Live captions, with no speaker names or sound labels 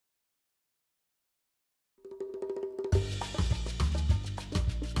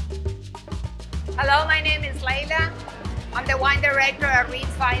Hello, my name is Layla. I'm the wine director at Reid's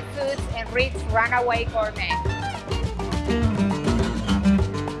Fine Foods and Reid's Runaway Gourmet.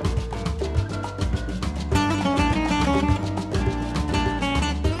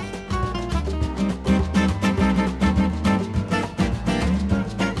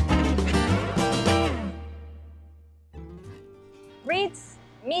 Reid's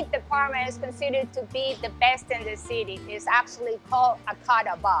meat department is considered to be the best in the city. It's actually called a cut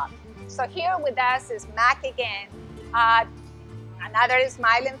above. So here with us is Mac again, another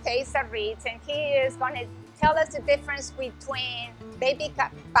smiling face at Reid's, and he is going to tell us the difference between baby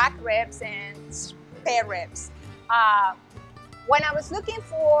back ribs and spare ribs. When I was looking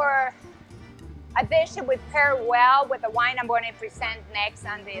for a dish that would pair well with the wine I'm going to present next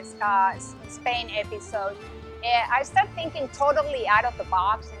on this Spain episode, I started thinking totally out of the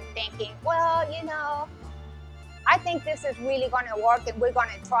box and thinking, well, you know, I think this is really going to work and we're going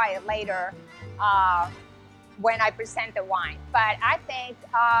to try it later when I present the wine. But I think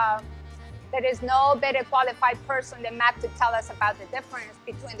there is no better qualified person than Matt to tell us about the difference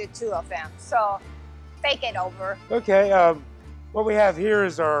between the two of them. So take it over. Okay, what we have here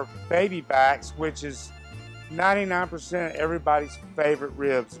is our baby backs, which is 99% everybody's favorite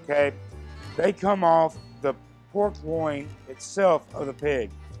ribs, okay? They come off the pork loin itself of the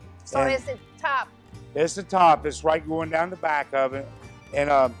pig. So is it top? It's the top. It's right going down the back of it.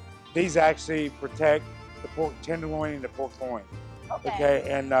 And these actually protect the pork tenderloin and the pork loin. Okay,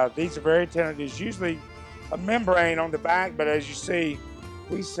 and these are very tender. There's usually a membrane on the back, but as you see,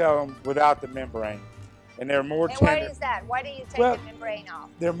 we sell them without the membrane. And they're more tender. And why is that? Why do you take the membrane off?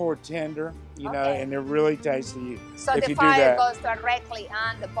 They're more tender, you know, and they're really tasty. So the fire goes directly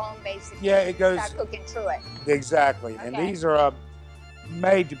on the bone, basically. Yeah, it goes. Start cooking through it. Exactly. Okay. And these are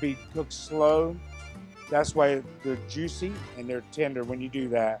made to be cooked slow. That's why they're juicy and they're tender when you do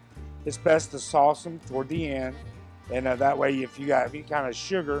that. It's best to sauce them toward the end. And that way, if you got any kind of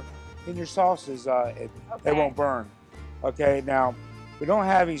sugar in your sauces, they won't burn. Okay, now, we don't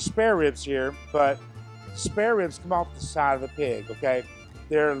have any spare ribs here, but spare ribs come off the side of the pig, okay?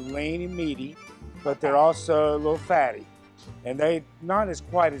 They're lean and meaty, but they're also a little fatty. And they're not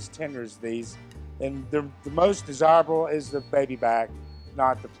quite as tender as these. And the most desirable is the baby back,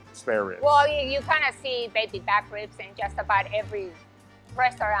 not the spare ribs. Well, you kind of see baby back ribs in just about every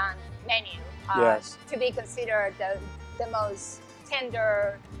restaurant menu. Yes. To be considered the most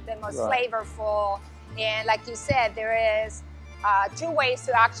tender, the most flavorful. And like you said, there is two ways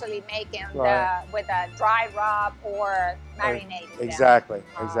to actually make them, with a dry rub or marinated. Exactly,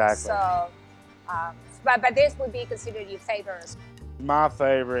 But this would be considered your favorite. My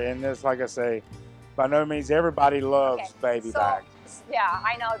favorite, and this, like I say, by no means everybody loves baby back. Yeah,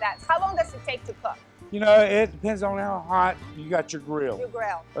 I know that. How long does it take to cook? You know, it depends on how hot you got your grill. Your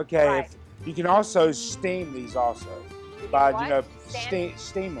grill. Okay, you can also steam these also. By, you know,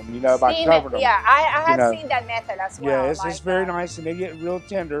 steam them, you know, by covering them. Yeah, I have seen that method as well. Yeah, it's very nice and they get real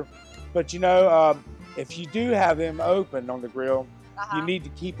tender. But, you know, if you do have them open on the grill, you need to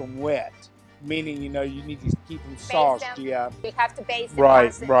keep them wet. Meaning, you know, you need to keep them sauced. Yeah. You have to baste them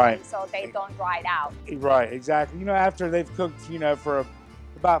constantly so they don't dry out. Right, exactly. You know, after they've cooked, you know, for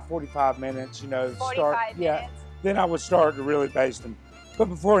about 45 minutes, you know, 45 minutes. Then I would start to really baste them. But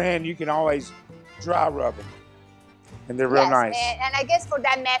beforehand, you can always dry rub them. And they're real nice. And I guess for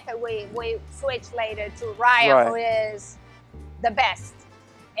that method, we switch later to Ryan, who is the best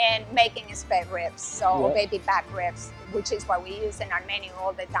in making spare ribs, so baby back ribs, which is what we use in our menu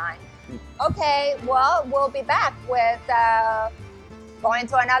all the time. Okay, well, we'll be back with going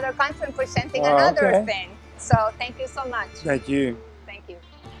to another country and presenting another thing. So thank you so much. Thank you.